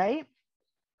 Perfect. Right?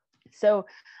 So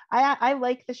I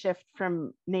like the shift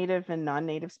from native and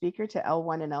non-native speaker to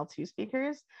L1 and L2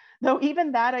 speakers, though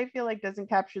even that I feel like doesn't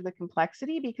capture the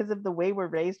complexity because of the way we're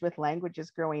raised with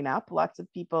languages growing up. Lots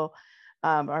of people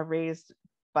are raised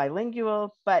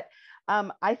bilingual, but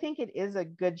I think it is a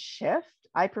good shift.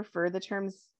 I prefer the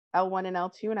terms L1 and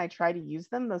L2 and I try to use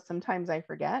them, though sometimes I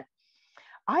forget.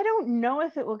 I don't know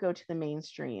if it will go to the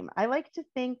mainstream. I like to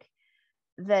think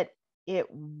that it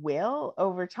will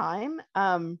over time.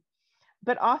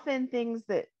 But often things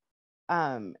that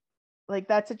like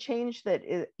that's a change that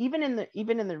is, even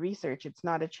in the research, it's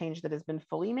not a change that has been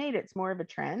fully made. It's more of a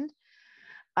trend.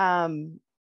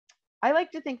 I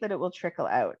like to think that it will trickle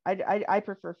out. I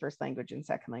prefer first language and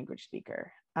second language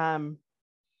speaker.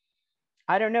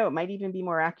 I don't know. It might even be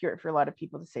more accurate for a lot of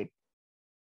people to say,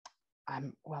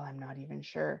 I'm not even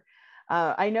sure.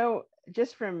 I know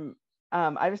just from,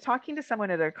 I was talking to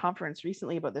someone at a conference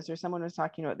recently about this, or someone was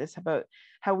talking about this, about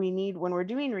how we need, when we're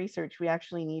doing research, we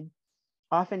actually need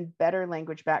often better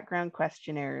language background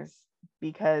questionnaires,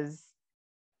 because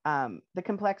the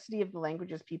complexity of the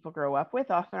languages people grow up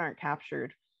with often aren't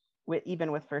captured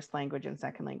even with first language and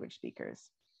second language speakers.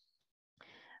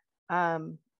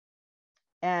 And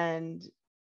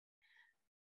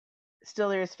still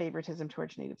there is favoritism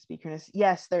towards native speakerness.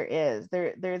 Yes, there is.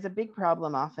 There is a big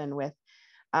problem often with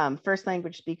first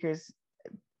language speakers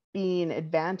being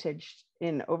advantaged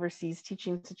in overseas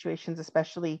teaching situations,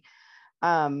 especially,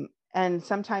 and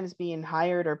sometimes being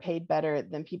hired or paid better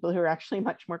than people who are actually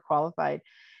much more qualified.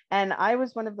 And I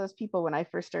was one of those people when I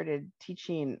first started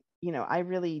teaching. You know, I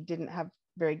really didn't have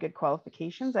very good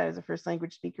qualifications. I was a first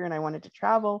language speaker and I wanted to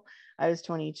travel. I was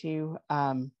 22.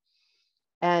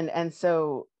 And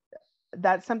so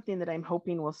that's something that I'm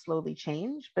hoping will slowly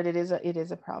change, but it is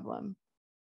a problem.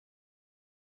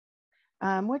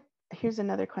 Here's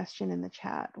another question in the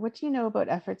chat. What do you know about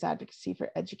efforts advocacy for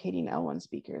educating L1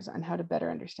 speakers on how to better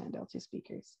understand L2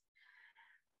 speakers?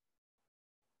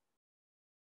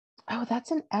 Oh,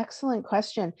 that's an excellent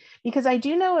question, because I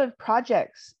do know of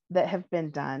projects that have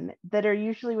been done that are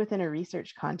usually within a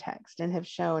research context and have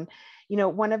shown, you know,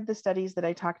 one of the studies that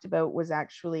I talked about was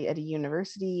actually at a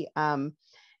university, and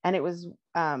it was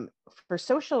for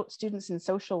students in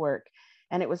social work,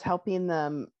 and it was helping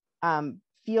them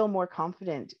feel more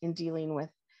confident in dealing with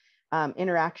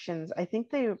interactions. I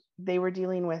think they were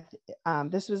dealing with,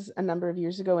 this was a number of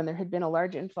years ago, and there had been a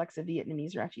large influx of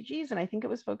Vietnamese refugees, and I think it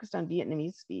was focused on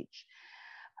Vietnamese speech.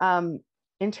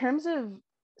 In terms of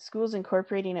schools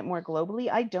incorporating it more globally,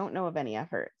 I don't know of any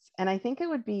efforts, and I think it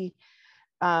would be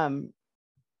a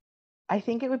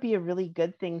really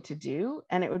good thing to do,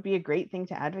 and it would be a great thing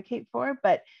to advocate for,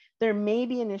 but there may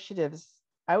be initiatives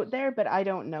out there, but I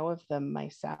don't know of them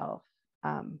myself.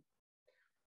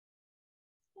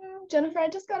 Jennifer, I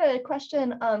just got a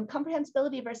question.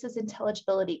 Comprehensibility versus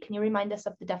intelligibility. Can you remind us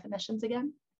of the definitions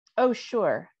again? Oh,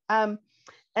 sure. And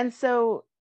so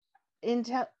in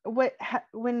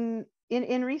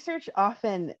research,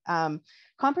 often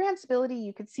comprehensibility,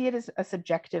 you could see it as a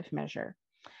subjective measure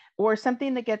or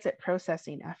something that gets at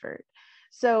processing effort.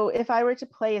 So if I were to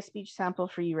play a speech sample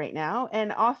for you right now,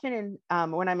 and often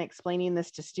when I'm explaining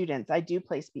this to students, I do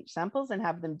play speech samples and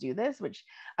have them do this, which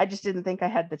I just didn't think I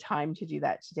had the time to do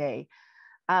that today.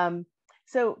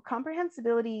 So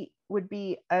comprehensibility would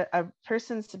be a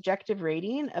person's subjective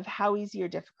rating of how easy or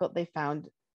difficult they found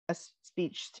a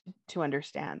speech to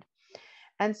understand.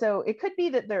 And so it could be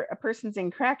that a person's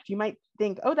incorrect. You might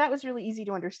think, oh, that was really easy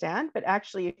to understand, but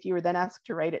actually if you were then asked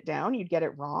to write it down, you'd get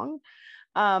it wrong.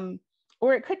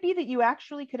 Or it could be that you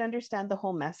actually could understand the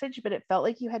whole message, but it felt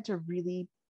like you had to really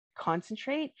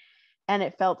concentrate and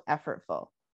it felt effortful.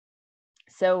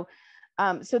 So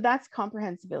that's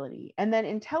comprehensibility. And then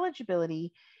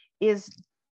intelligibility is,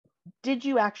 did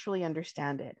you actually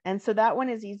understand it? And so that one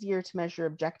is easier to measure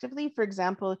objectively. For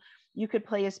example, you could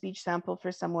play a speech sample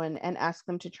for someone and ask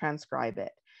them to transcribe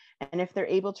it. And if they're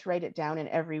able to write it down and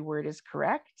every word is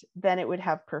correct, then it would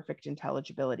have perfect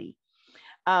intelligibility.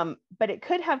 But it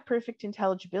could have perfect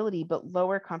intelligibility, but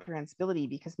lower comprehensibility,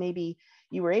 because maybe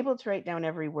you were able to write down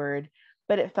every word,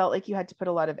 but it felt like you had to put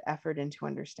a lot of effort into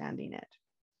understanding it.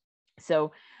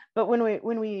 So, but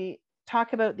when we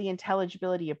talk about the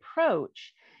intelligibility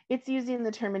approach, it's using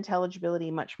the term intelligibility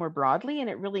much more broadly, and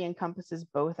it really encompasses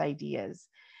both ideas.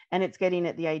 And it's getting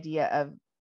at the idea of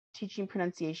teaching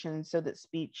pronunciation so that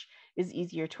speech is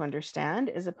easier to understand,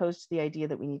 as opposed to the idea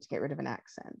that we need to get rid of an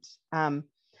accent.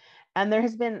 And there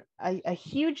has been a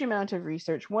huge amount of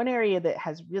research. One area that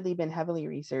has really been heavily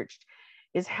researched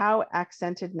is how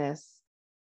accentedness,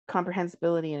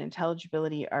 comprehensibility, and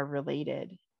intelligibility are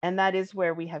related. And that is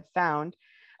where we have found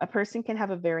a person can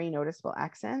have a very noticeable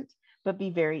accent, but be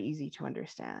very easy to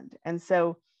understand. And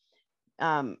so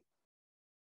the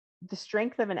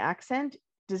strength of an accent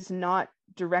does not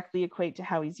directly equate to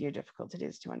how easy or difficult it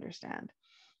is to understand.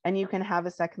 And you can have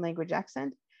a second language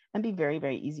accent and be very,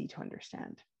 very easy to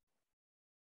understand.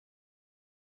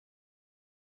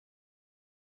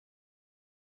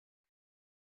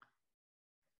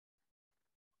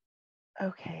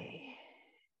 Okay.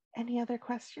 Any other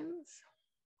questions?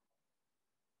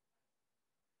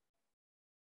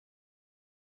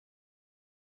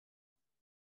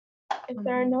 If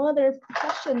there are no other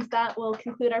questions, that will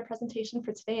conclude our presentation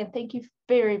for today. And thank you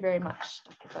very, very much,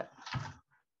 Dr. Foote.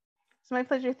 It's my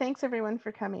pleasure. Thanks everyone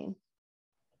for coming.